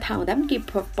 पब्लिकमा थाहा हुँदा पनि केही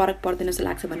फरक पर्दैन जस्तो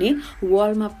लाग्छ भने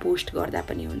वालमा पोस्ट गर्दा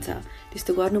पनि हुन्छ।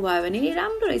 त्यस्तो गर्नुभयो भने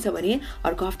राम्रो रहेछ भने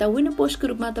अर्को हप्ता विनर पोस्टको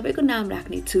रूपमा तपाईँको नाम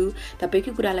राख्नेछु,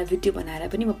 तपाईँकै कुरालाई भिडियो बनाएर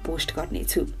पनि म पोस्ट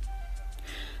गर्नेछु।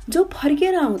 जो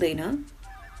फर्केर आउँदैन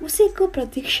उसैको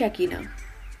प्रतीक्षा किन,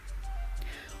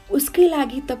 उसकै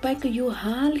लागि तपाईँको यो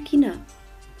हाल किन।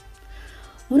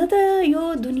 हुन त यो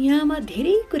दुनियाँमा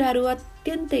धेरै कुराहरू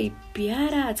अत्यन्तै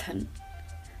प्यारा छन्,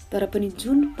 तर पनि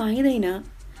जुन पाइँदैन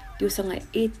त्योसँग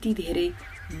यति धेरै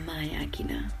माया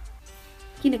किन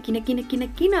किन किन किन किन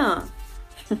किन।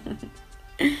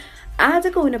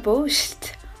 आजको विनर पोस्ट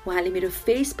उहाँले मेरो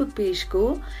फेसबुक पेजको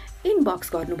इनबक्स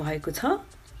गर्नुभएको छ।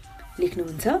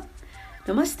 लेख्नुहुन्छ,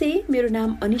 नमस्ते, मेरो नाम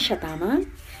अनिशा तामाङ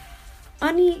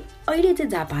अनि अहिले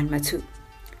चाहिँ जापानमा छु।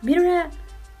 मेरो एउटा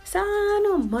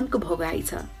सानो मनको भोगाई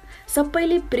छ।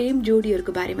 सबैले प्रेम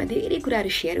जोडीहरूको बारेमा धेरै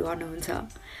कुराहरू सेयर गर्नुहुन्छ।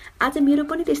 आज मेरो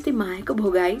पनि त्यस्तै मायाको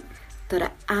भोगाई, तर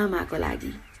आमाको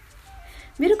लागि।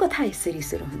 मेरो कथा यसरी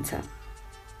सुरु हुन्छ।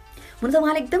 हुन त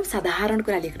उहाँले एकदम साधारण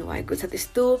कुरा लेख्नु भएको छ,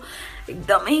 त्यस्तो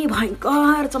एकदमै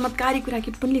भयङ्कर चमत्कारी कुरा के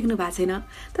पनि लेख्नु भएको छैन,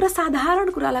 तर साधारण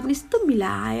कुरालाई पनि यस्तो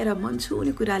मिलाएर मन छुने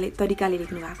तरिकाले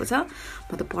लेख्नु भएको छ।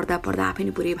 म त पढ्दा पढ्दा आफै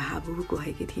नै पुरै भावुक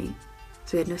भएकी थिएँ।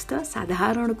 सो हेर्नुहोस् त,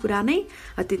 साधारण कुरा नै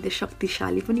अत्यन्तै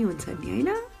शक्तिशाली पनि हुन्छ नि, होइन।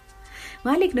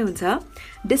 उहाँ लेख्नुहुन्छ,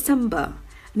 डिसेम्बर,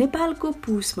 नेपालको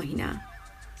पुस महिना,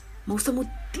 मौसम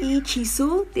अति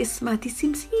चिसो, त्यसमाथि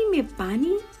सिमसिमे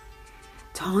पानी,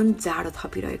 झन् जाडो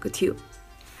थपिरहेको थियो।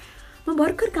 म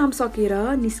भर्खर काम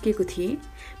सकेर निस्केको थिएँ।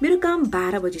 मेरो काम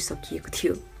 12 बजी सकिएको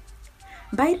थियो।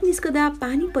 बाहिर निस्कदा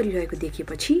पानी परिरहेको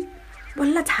देखेपछि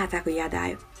बल्ल छाताको याद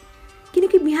आयो,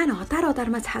 किनकि बिहान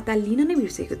हतारमा छाता लिन नै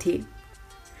बिर्सेको थिएँ।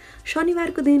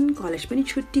 शनिबारको दिन कलेज पनि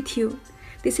छुट्टी थियो,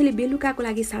 त्यसैले बेलुकाको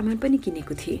लागि सामान पनि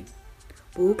किनेको थिएँ।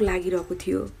 भोक लागिरहेको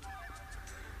थियो।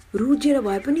 रुजेर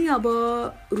भए पनि अब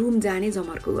रुम जाने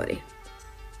जमर्को गरेँ।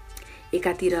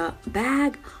 एकातिर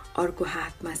ब्याग, अर्को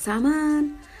हातमा सामान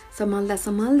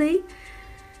सम्हाल्दै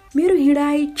मेरो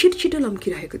हिँडाइ छिटो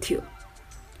लम्किरहेको थियो।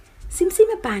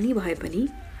 सिमसिमे पानी भए पनि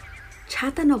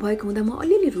छाता नभएको हुँदा म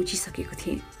अलिअलि रुचिसकेको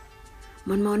थिएँ।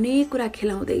 मनमा अनेक कुरा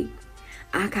खेलाउँदै,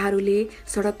 आँखाहरूले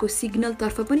सडकको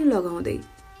सिग्नलतर्फ पनि लगाउँदै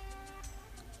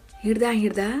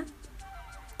हिँड्दा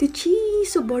त्यो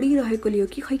चिसो बढिरहेकोले हो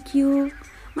कि खै के हो,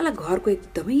 मलाई घरको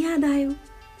एकदमै याद आयो।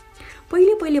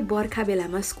 पहिले बर्खा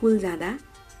बेलामा स्कुल जाँदा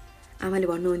आमाले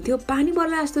भन्नुहुन्थ्यो, पानी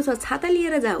पर्ला जस्तो छ, छाता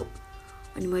लिएर जाऊ।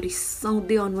 अनि म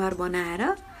रिसाउँदै अनुहार बनाएर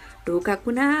ढोका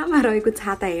कुनामा रहेको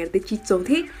छाता हेर्दै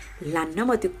चिच्याउँथे, लान्न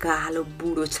म त्यो कालो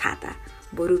बुढो छाता,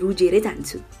 बरु रुजेरै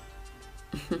जान्छु।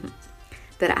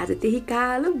 तर आज त्यही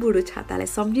कालो बुढो छातालाई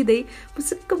सम्झिँदै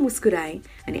मुसुक्क मुस्कुराएँ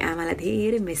अनि आमालाई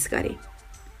धेरै मिस गरेँ।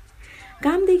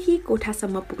 कामदेखि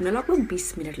कोठासम्म पुग्न लगभग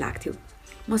 20 मिनट लाग्थ्यो।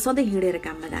 म सधैँ हिँडेर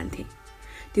काममा जान्थेँ।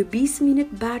 त्यो 20 मिनट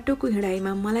बाटोको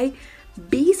हिँडाइमा मलाई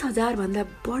 20,000 भन्दा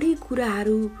बढी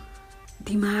कुराहरू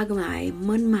दिमागमा आए,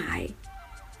 मनमा आए।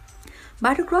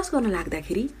 बाटो क्रस गर्न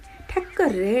लाग्दाखेरि ठ्याक्क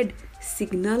रेड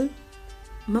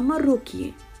सिग्नलमा म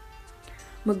रोकिएँ।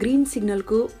 म ग्रिन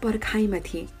सिग्नलको पर्खाइमा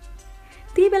थिएँ।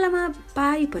 त्यही बेलामा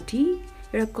पारिपट्टि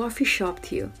एउटा कफी सप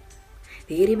थियो।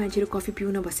 धेरै मान्छेहरू कफी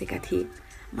पिउन बसेका थिए।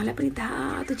 मलाई पनि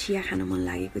तातो चिया खान मन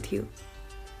लागेको थियो।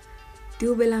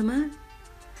 त्यो बेलामा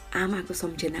आमाको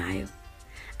सम्झना आयो।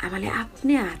 आमाले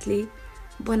आफ्नै हातले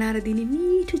बनाएर दिने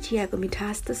मिठो चियाको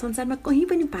मिठास त संसारमा कहीँ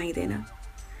पनि पाइँदैन।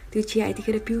 त्यो चिया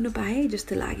यतिखेर पिउन पाएँ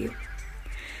जस्तो लाग्यो।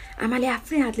 आमाले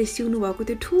आफ्नै हातले सिउनु भएको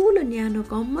त्यो ठुलो न्यानो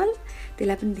कम्बल,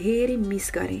 त्यसलाई पनि धेरै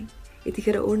मिस गरेँ।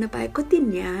 यतिखेर ओढ्न पाए कति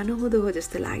न्यानो हुँदो हो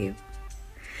जस्तो लाग्यो।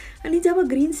 अनि जब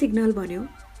ग्रिन सिग्नल बन्यो,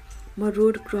 म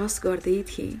रोड क्रस गर्दै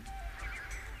थिएँ।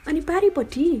 अनि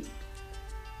पारिपट्टि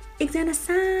एकजना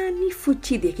सानी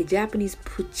फुच्ची देखेँ, जापानिज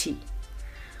फुच्ची।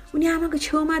 उनी आमाको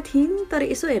छेउमा थिइन्, तर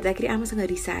यसो हेर्दाखेरि आमासँग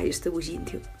रिसाए जस्तो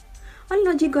बुझिन्थ्यो। अलि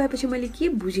नजिक गएपछि मैले के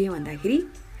बुझेँ भन्दाखेरि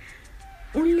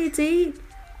उनले चाहिँ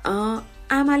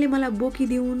आमाले मलाई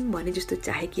बोकिदिउन् भने जस्तो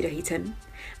चाहेकी रहेछन्।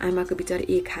 आमाको बिचार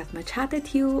एक हातमा छाता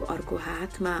थियो, अर्को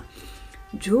हातमा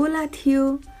झोला थियो।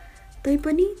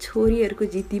 तैपनि छोरीहरूको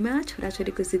जिद्दीमा,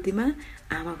 छोराछोरीको जिद्दीमा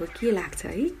आमाको के लाग्छ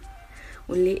है।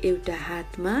 उनले एउटा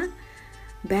हातमा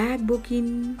ब्याग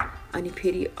बोकिन् अनि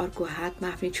फेरि अर्को हातमा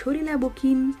आफ्नै छोरीलाई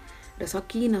बोकिन् र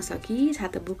सकि नसकी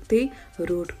छाता बोक्दै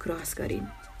रोड क्रस गरिन्।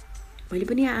 मैले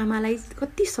पनि आमालाई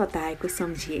कति सताएको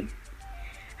सम्झिएँ।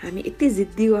 हामी यति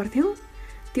जिद्दी गर्थ्यौँ।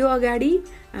 त्यो अगाडि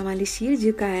आमाले शिर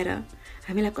झुकाएर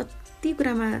हामीलाई कति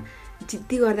कुरामा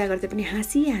जिद्दी गर्दा गर्दा पनि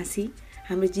हाँसी हाँसी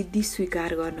हाम्रो जिद्दी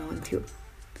स्वीकार गर्नुहुन्थ्यो।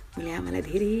 मैले आमालाई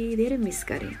धेरै धेरै मिस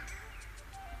गरेँ।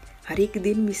 हरेक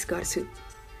दिन मिस गर्छु।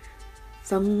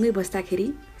 सँगै बस्दाखेरि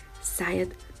सायद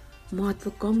महत्त्व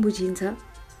कम बुझिन्छ,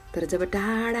 तर जब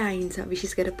टाढा आइन्छ,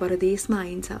 विशेष गरेर परदेशमा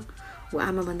आइन्छ, वा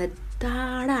आमाभन्दा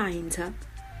टाढा आइन्छ,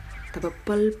 तब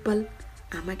पल पल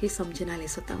आमाकै सम्झनाले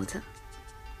सताउँछ।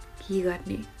 के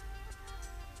गर्ने?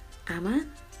 आमा,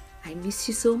 I miss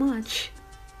you so much.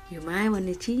 यो माया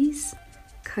भन्ने चिज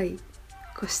खै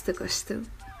कस्तो कस्तो।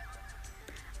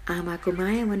 आमाको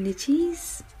माया भन्ने चिज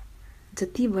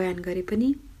जति बयान गरे पनि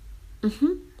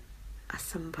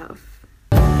असम्भव।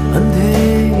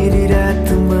 अन्धेरी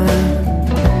रातमा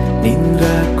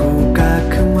निन्द्राको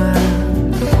काखमा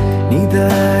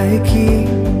निदाएकी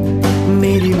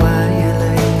मेरी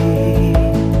मायालाई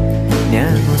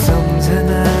न्यानो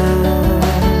सम्झना।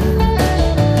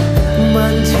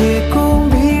 मान्छेको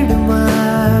भिडमा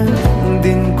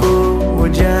दिनको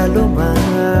उज्यालोमा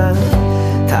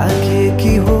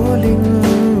थाकेकी होलिन्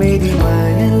मेरी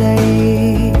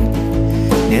मायालाई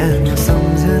न्यानो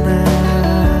सम्झना।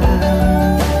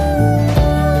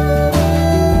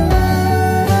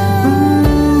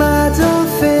 बाजो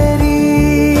फेरि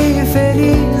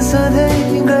फेरि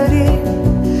सधैँ गरी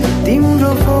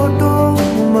तिम्रो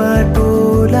फोटोमा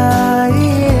टोलाई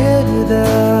हेर्दा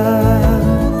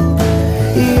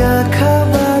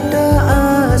आँखाबाट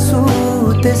आँसु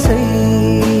त्यसै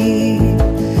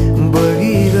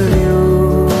बगिरह्यो।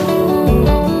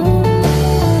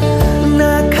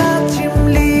 नाखा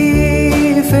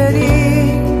चिम्ली फेरि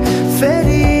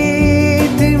फेरि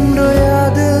तिम्रो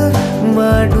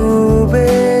यादमा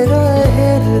डुबेर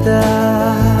हेर्दा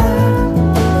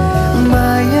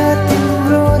माया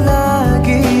तिम्रो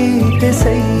लागि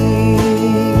त्यसै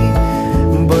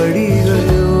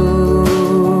बढिरह्यो।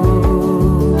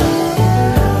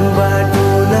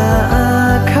 बाटोला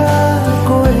आँखा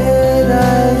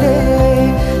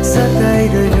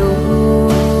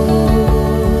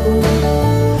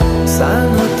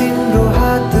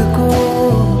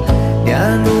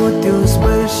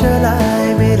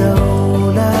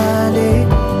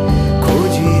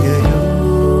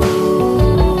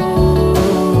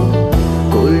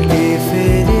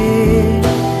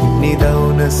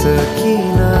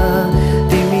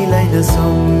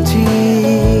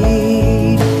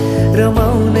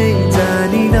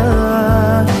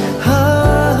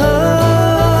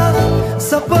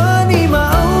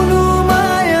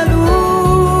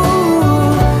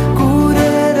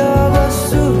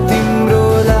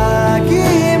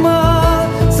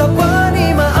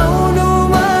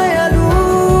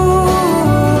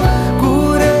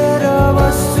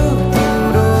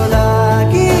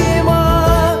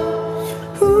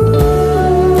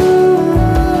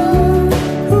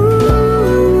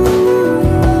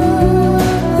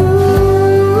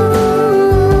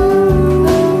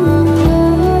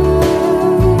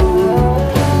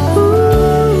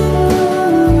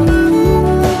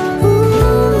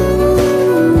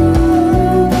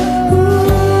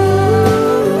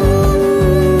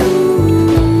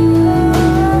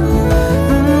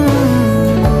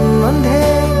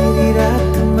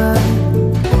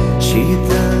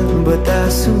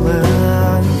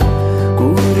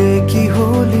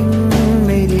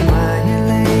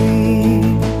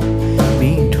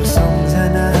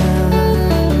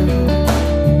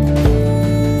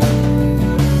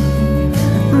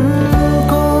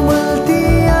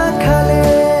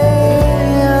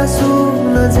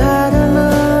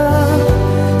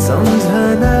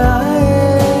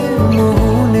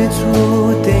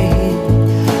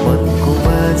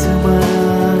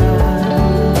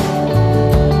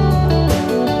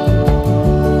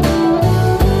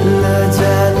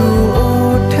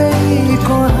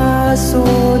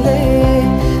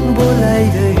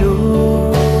आइरह्यो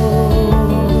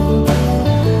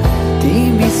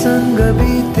तिमीसँग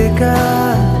बितेका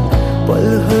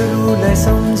पलहरूलाई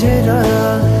सम्झेर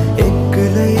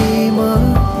एक्लैमा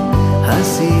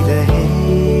हाँसिरहे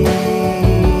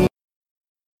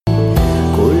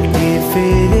कोल्टे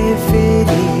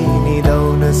फेरि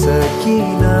निदाउन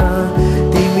सकिन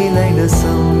तिमीलाई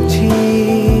नसम्झी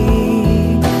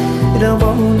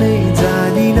रमाउनै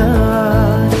जानिन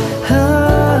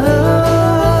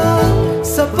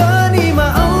सपनीमा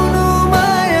आउनु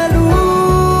मायालु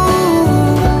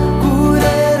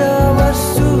कुरेर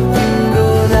बस्छु तिम्रो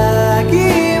लागि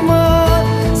म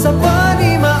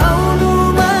सपनीमा आउनु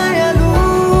मायालु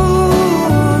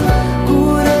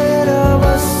कुरेर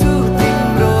बस्छु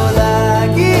तिम्रो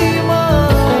लागि म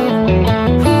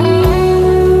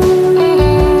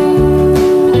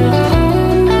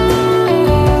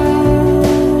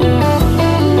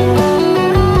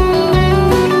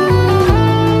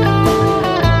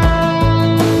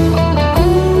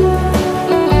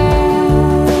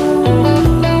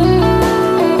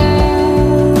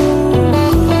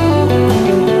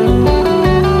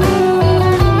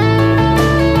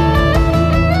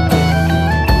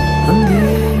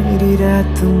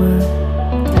रातमा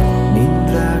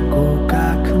निन्द्राको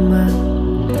काखमा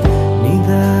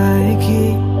निधाएकी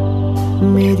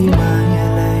मेरी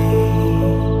मायालाई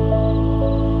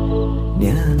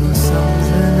न्यानो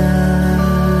सम्झना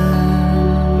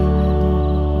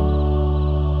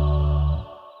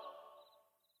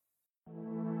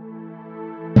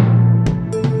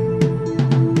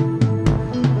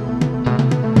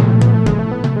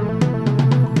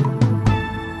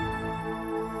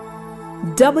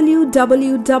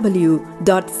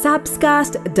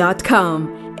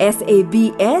www.sabscast.com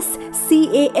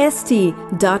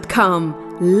sabscast.com.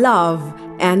 Love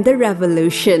and the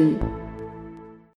Revolution.